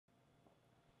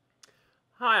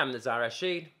Hi, I'm Nizar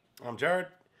Rashid. I'm Jared.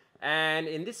 And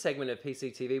in this segment of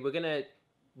PCTV, we're going to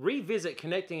revisit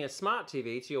connecting a smart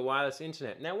TV to your wireless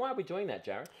internet. Now, why are we doing that,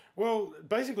 Jared? Well,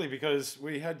 basically because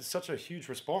we had such a huge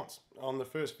response on the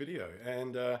first video,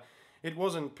 and it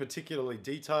wasn't particularly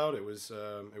detailed. It was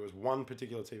one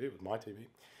particular TV. It was my TV,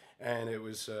 and it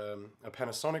was a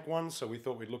Panasonic one. So we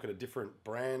thought we'd look at a different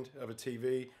brand of a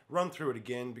TV, run through it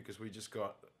again because we just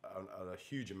got a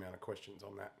huge amount of questions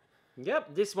on that.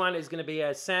 Yep, this one is going to be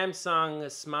a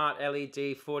Samsung Smart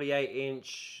LED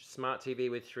 48-inch smart TV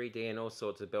with 3D and all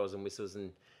sorts of bells and whistles and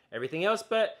everything else.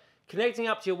 But connecting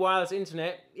up to your wireless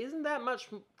internet isn't that much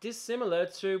dissimilar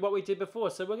to what we did before.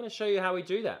 So we're going to show you how we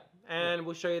do that. And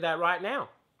we'll show you that right now.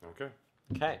 Okay.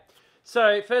 Okay.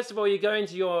 So first of all, you go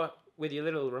into with your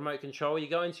little remote control, you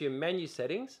go into your menu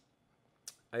settings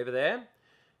over there.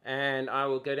 And I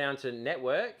will go down to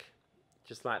network,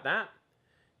 just like that.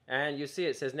 And you'll see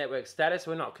it says network status.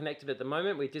 We're not connected at the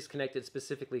moment. We disconnected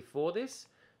specifically for this.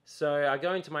 So I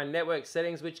go into my network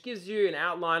settings, which gives you an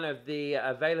outline of the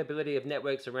availability of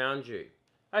networks around you.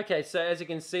 Okay, so as you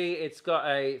can see, it's got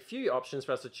a few options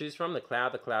for us to choose from. The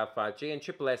cloud 5G, and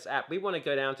SSS app. We want to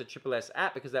go down to SSS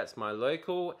app because that's my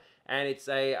local. And it's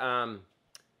a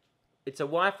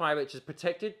Wi-Fi which is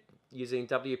protected using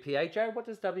WPA. Jared, what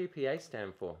does WPA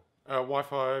stand for?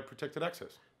 Wi-Fi protected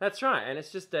access. That's right, and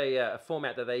it's just a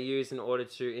format that they use in order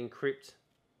to encrypt,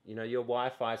 your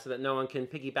Wi-Fi so that no one can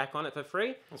piggyback on it for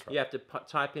free. That's right. You have to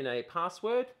type in a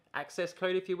password, access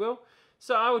code, if you will.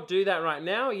 So I will do that right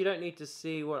now. You don't need to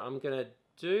see what I'm going to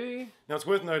do. Now it's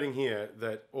worth noting here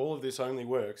that all of this only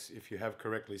works if you have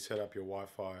correctly set up your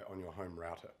Wi-Fi on your home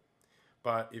router.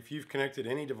 But if you've connected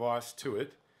any device to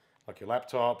it, like your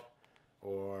laptop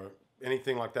or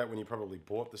anything like that when you probably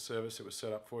bought the service it was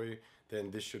set up for you,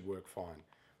 then this should work fine.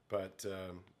 But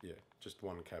yeah, just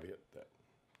one caveat that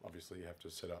obviously you have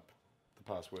to set up the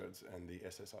passwords and the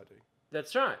SSID.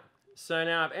 That's right. So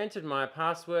now I've entered my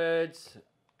passwords,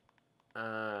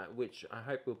 which I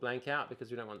hope will blank out because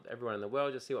we don't want everyone in the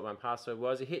world to see what my password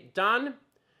was. You hit done,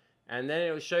 and then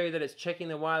it will show you that it's checking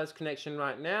the wireless connection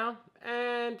right now,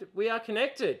 and we are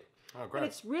connected. Oh, great.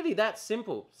 And it's really that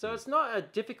simple. So it's not a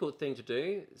difficult thing to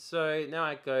do. So now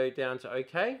I go down to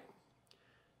OK.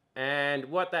 And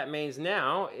what that means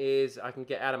now is I can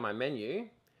get out of my menu.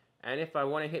 And if I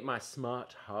want to hit my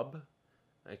smart hub,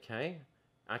 okay,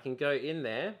 I can go in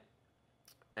there.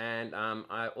 And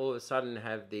I all of a sudden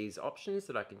have these options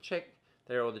that I can check.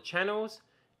 There are all the channels.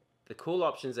 The cool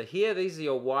options are here. These are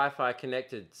your Wi-Fi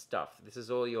connected stuff. This is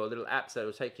all your little apps that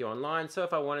will take you online. So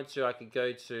if I wanted to, I could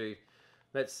go to,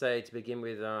 let's say to begin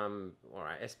with, all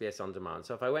right, SBS On Demand.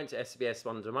 So if I went to SBS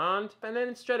On Demand, and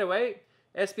then straight away,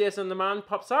 SBS On Demand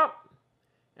pops up,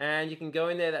 and you can go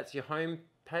in there. That's your home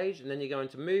page, and then you go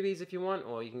into movies if you want,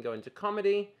 or you can go into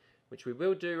comedy, which we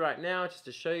will do right now just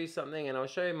to show you something. And I'll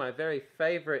show you my very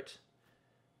favorite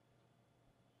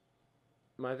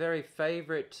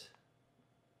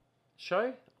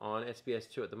show on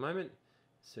SBS2 at the moment.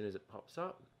 As soon as it pops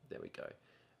up, there we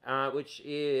go. Which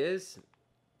is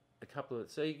a couple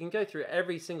of, so you can go through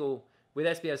every single, with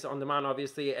SBS On Demand,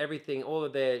 obviously everything, all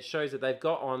of their shows that they've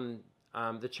got on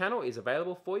the channel is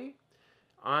available for you.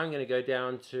 I'm going to go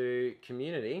down to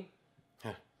community.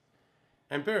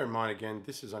 And bear in mind again,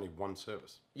 this is only one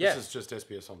service. Yeah. This is just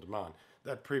SBS On Demand.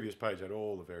 That previous page had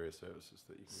all the various services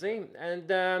that you can See, and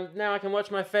now I can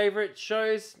watch my favorite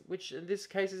shows, which in this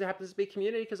case it happens to be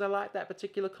community because I like that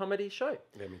particular comedy show.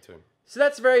 Yeah, me too. So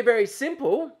that's very, very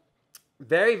simple.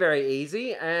 Very, very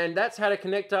easy, and that's how to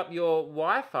connect up your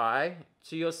Wi-Fi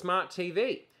to your smart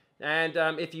TV. And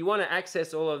if you want to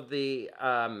access all of the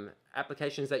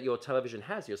applications that your television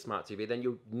has, your smart TV, then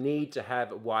you need to have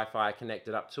Wi-Fi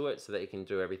connected up to it so that you can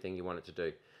do everything you want it to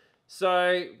do.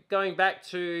 So going back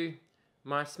to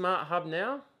my smart hub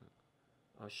now,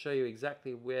 I'll show you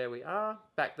exactly where we are,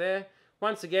 back there.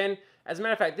 Once again, as a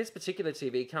matter of fact, this particular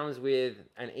TV comes with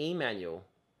an e-manual,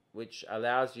 which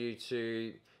allows you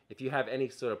to, if you have any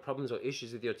sort of problems or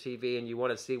issues with your TV and you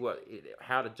want to see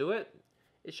how to do it,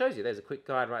 it shows you. There's a quick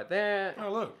guide right there.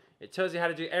 Oh, look. It tells you how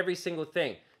to do every single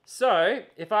thing. So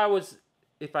if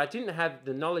I didn't have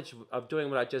the knowledge of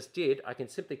doing what I just did, I can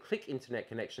simply click internet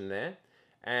connection there.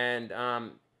 And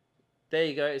there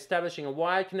you go, establishing a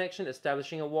wired connection,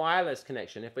 establishing a wireless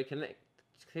connection. If we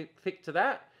click to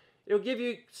that, it'll give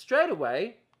you straight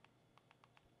away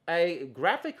a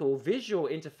graphical visual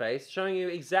interface showing you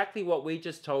exactly what we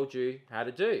just told you how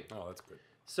to do. Oh, that's good.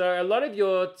 So a lot of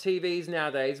your TVs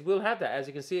nowadays will have that. As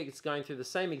you can see, it's going through the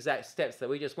same exact steps that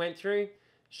we just went through.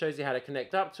 Shows you how to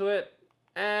connect up to it,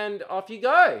 and off you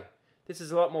go. This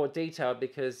is a lot more detailed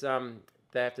because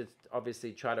they have to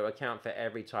obviously try to account for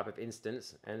every type of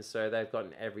instance, and so they've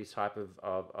gotten every type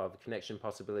of connection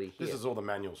possibility here. This is all the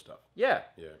manual stuff. Yeah.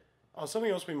 Yeah. Oh,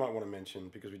 something else we might want to mention,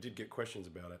 because we did get questions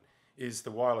about it, is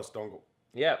the wireless dongle.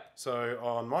 Yeah. So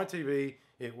on my TV,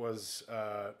 it was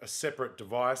a separate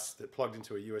device that plugged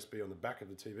into a USB on the back of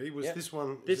the TV. Was this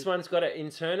one? This one's got an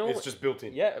internal. It's just built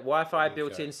in. Yeah, Wi-Fi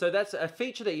built in. So that's a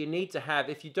feature that you need to have.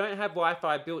 If you don't have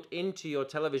Wi-Fi built into your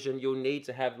television, you'll need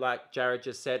to have, like Jared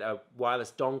just said, a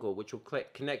wireless dongle, which will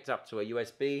connect up to a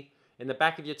USB in the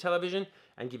back of your television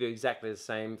and give you exactly the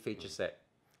same feature set.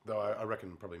 Though I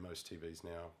reckon probably most TVs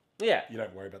now, yeah, you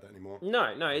don't worry about that anymore.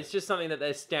 No, it's just something that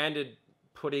they're standard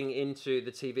putting into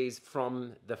the TVs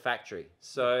from the factory.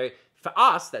 So for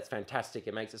us, that's fantastic.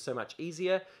 It makes it so much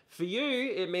easier. For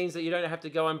you, it means that you don't have to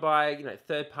go and buy,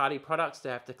 third-party products to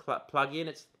have to plug in.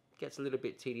 It gets a little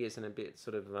bit tedious and a bit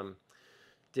sort of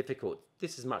difficult.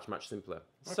 This is much, much simpler.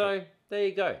 Okay. So there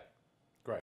you go.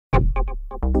 Great.